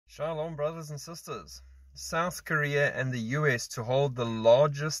Shalom, brothers and sisters. South Korea and the U.S. to hold the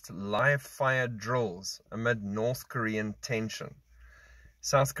largest live-fire drills amid North Korean tension.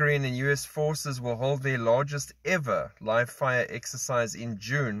 South Korean and U.S. forces will hold their largest ever live-fire exercise in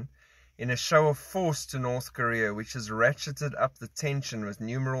June in a show of force to North Korea, which has ratcheted up the tension with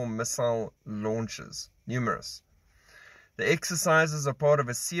numerous missile launches. The exercises are part of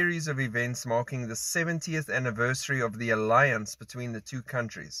a series of events marking the 70th anniversary of the alliance between the two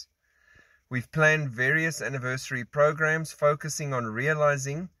countries. We've planned various anniversary programs focusing on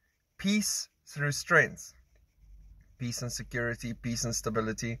realizing peace through strength, peace and security, peace and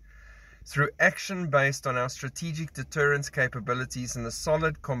stability, through action based on our strategic deterrence capabilities and the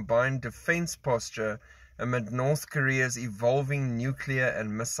solid combined defense posture amid North Korea's evolving nuclear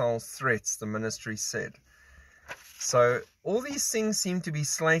and missile threats, the ministry said. So all these things seem to be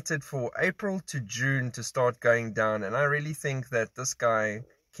slated for April to June to start going down, and I really think that this guy,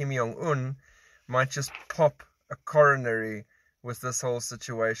 Kim Jong-un, might just pop a coronary with this whole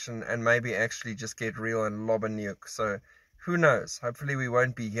situation and maybe actually just get real and lob a nuke. So who knows? Hopefully we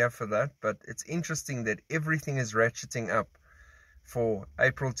won't be here for that, but it's interesting that everything is ratcheting up for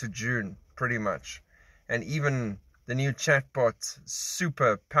April to June, pretty much. And even the new chatbot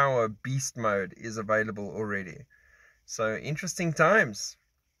super power beast mode is available already. So interesting times.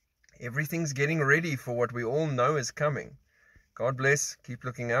 Everything's getting ready for what we all know is coming. God bless. Keep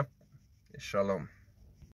looking up. Shalom.